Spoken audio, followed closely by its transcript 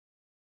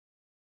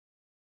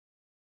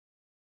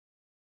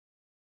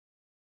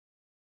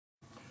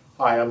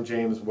Hi, I'm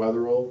James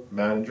Wetherill,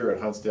 manager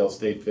at Huntsdale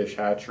State Fish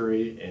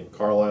Hatchery in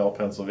Carlisle,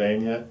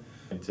 Pennsylvania.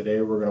 And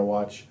today we're going to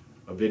watch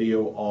a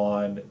video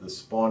on the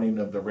spawning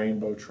of the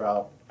rainbow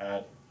trout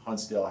at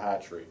Huntsdale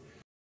Hatchery.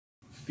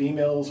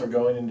 Females are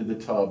going into the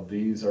tub.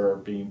 These are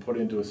being put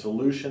into a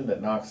solution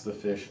that knocks the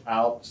fish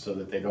out so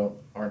that they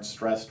aren't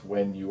stressed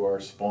when you are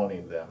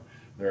spawning them.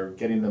 They're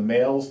getting the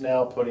males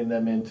now, putting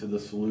them into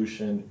the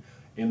solution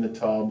in the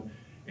tub.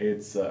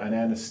 It's an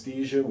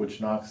anesthesia which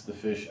knocks the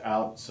fish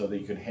out so that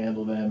you can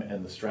handle them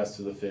and the stress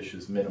to the fish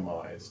is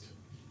minimized.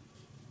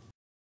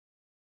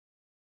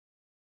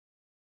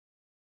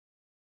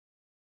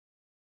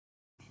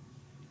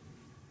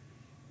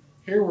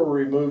 Here we're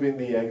removing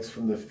the eggs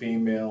from the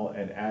female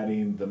and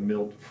adding the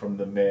milt from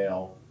the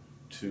male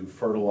to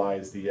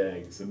fertilize the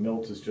eggs. The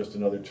milt is just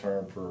another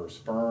term for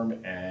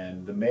sperm,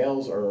 and the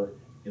males are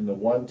in the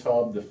one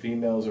tub, the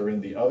females are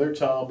in the other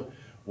tub.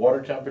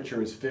 Water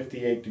temperature is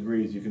 58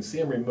 degrees. You can see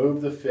him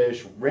remove the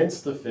fish,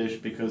 rinse the fish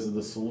because of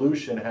the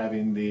solution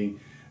having the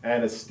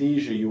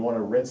anesthesia. You want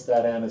to rinse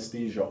that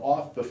anesthesia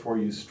off before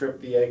you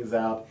strip the eggs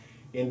out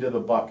into the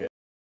bucket.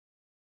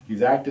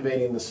 He's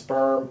activating the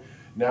sperm.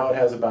 Now it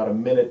has about a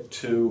minute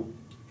to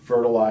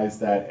fertilize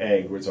that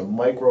egg. There's a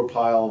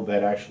micropile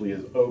that actually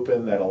is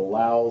open that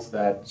allows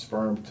that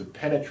sperm to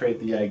penetrate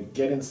the egg,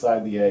 get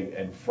inside the egg,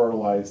 and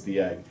fertilize the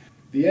egg.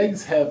 The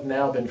eggs have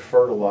now been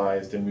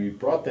fertilized, and we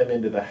brought them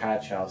into the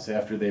hatch house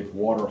after they've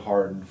water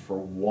hardened for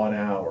 1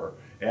 hour.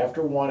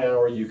 After 1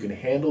 hour, you can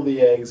handle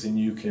the eggs and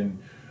you can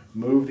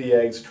move the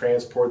eggs,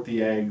 transport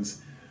the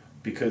eggs,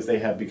 because they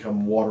have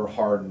become water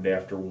hardened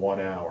after 1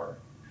 hour.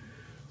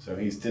 So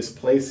he's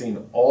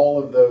displacing all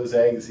of those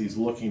eggs. He's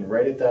looking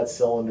right at that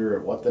cylinder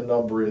at what the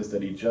number is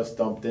that he just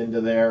dumped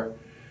into there.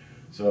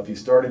 So if he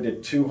started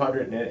at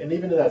 200, and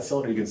even in that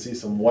cylinder you can see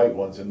some white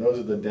ones, and those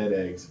are the dead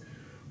eggs.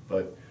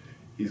 But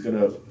he's going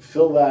to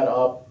fill that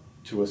up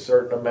to a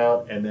certain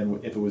amount, and then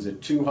if it was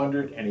at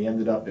 200 and he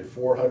ended up at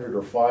 400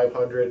 or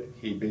 500,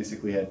 he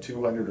basically had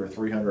 200 or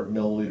 300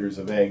 milliliters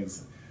of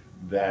eggs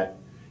that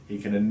he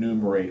can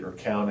enumerate or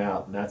count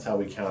out, and that's how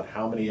we count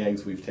how many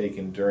eggs we've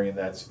taken during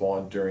that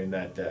spawn during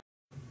that day.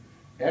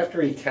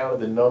 After he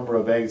counted the number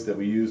of eggs that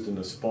we used in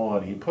the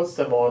spawn, he puts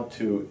them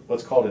onto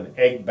what's called an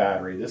egg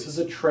battery. This is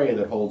a tray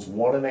that holds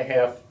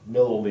 1.5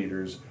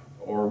 milliliters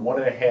or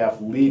 1.5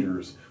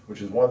 liters,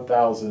 which is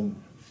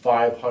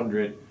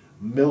 1,500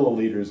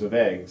 milliliters of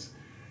eggs.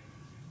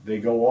 They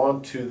go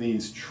onto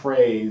these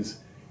trays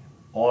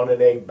on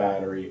an egg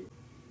battery.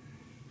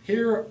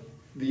 Here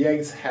the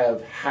eggs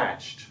have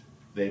hatched.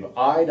 They've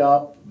eyed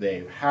up,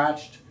 they've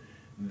hatched,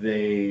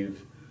 they've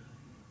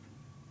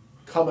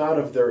come out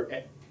of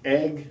their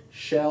egg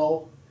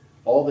shell.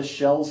 All the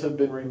shells have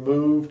been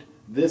removed.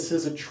 This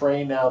is a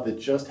tray now that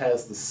just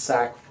has the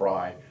sac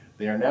fry.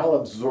 They are now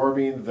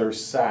absorbing their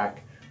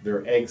sac,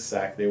 their egg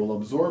sac. They will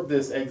absorb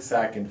this egg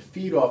sac and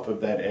feed off of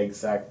that egg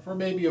sac for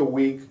maybe a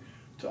week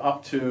to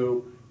up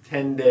to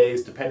 10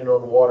 days, depending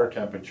on water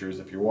temperatures.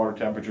 If your water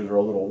temperatures are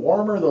a little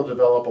warmer, they'll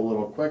develop a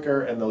little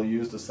quicker and they'll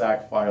use the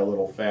sac fry a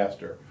little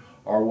faster.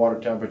 Our water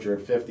temperature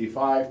at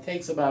 55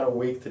 takes about a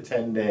week to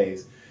 10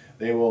 days.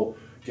 They will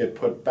get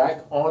put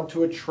back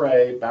onto a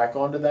tray, back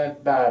onto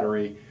that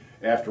battery,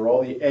 after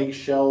all the egg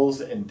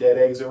shells and dead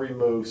eggs are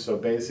removed. So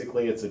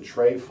basically it's a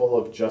tray full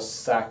of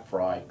just sac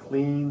fry,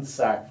 clean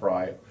sac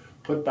fry,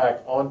 put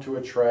back onto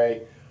a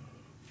tray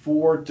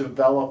for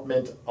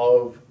development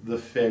of the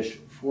fish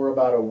for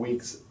about a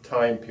week's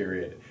time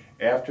period.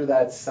 After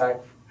that sac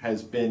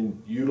has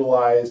been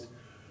utilized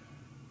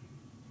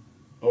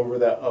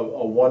over a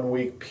 1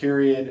 week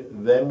period,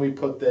 then we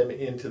put them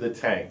into the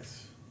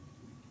tanks.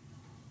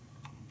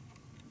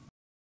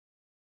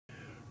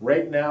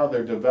 Right now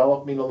they're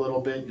developing a little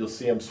bit. You'll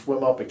see them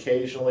swim up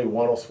occasionally.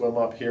 One will swim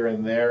up here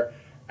and there.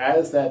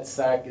 As that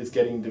sac is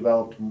getting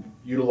developed,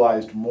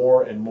 utilized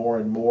more and more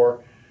and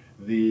more,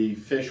 the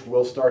fish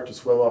will start to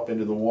swim up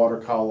into the water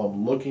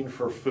column looking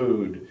for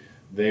food.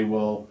 They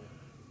will,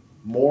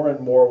 more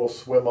and more will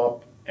swim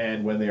up,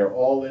 and when they are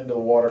all into the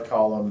water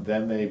column,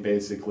 then they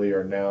basically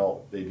are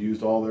now, they've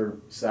used all their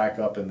sac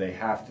up and they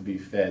have to be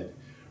fed.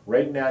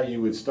 Right now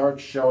you would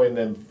start showing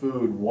them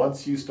food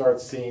once you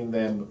start seeing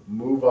them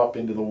move up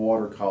into the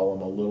water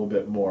column a little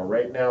bit more.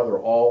 Right now they're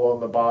all on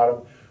the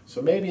bottom,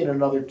 so maybe in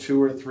another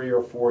 2 or 3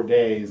 or 4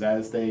 days,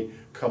 as they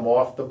come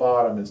off the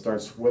bottom and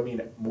start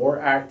swimming more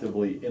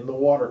actively in the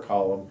water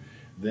column,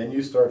 then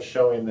you start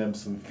showing them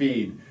some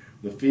feed.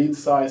 The feed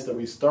size that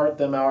we start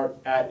them out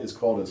at is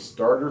called a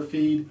starter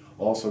feed,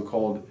 also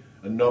called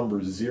a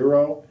number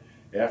 0.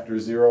 After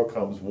 0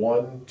 comes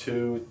 1,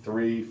 2,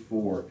 3,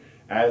 4.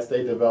 As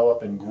they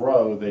develop and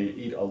grow, they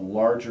eat a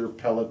larger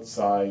pellet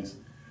size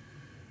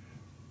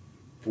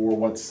for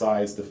what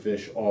size the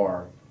fish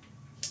are.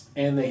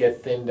 And they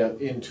get thinned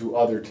up into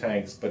other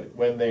tanks, but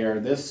when they are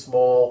this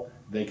small,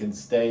 they can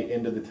stay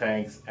into the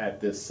tanks at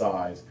this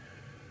size.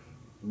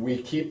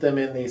 We keep them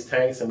in these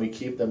tanks and we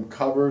keep them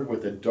covered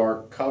with a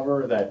dark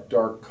cover. That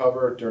dark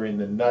cover during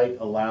the night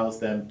allows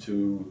them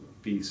to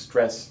be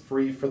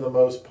stress-free for the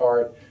most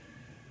part.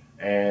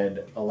 and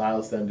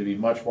allows them to be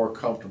much more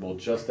comfortable,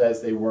 just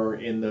as they were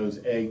in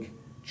those egg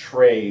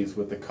trays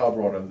with the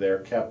cover on them. They're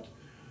kept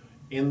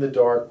in the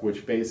dark,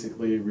 which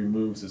basically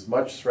removes as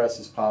much stress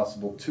as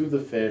possible to the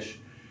fish.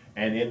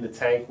 And in the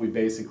tank, we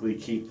basically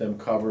keep them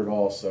covered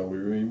also. We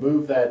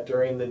remove that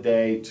during the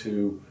day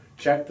to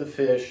check the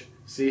fish,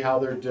 see how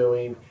they're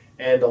doing,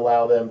 and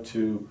allow them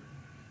to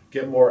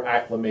get more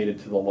acclimated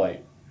to the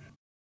light.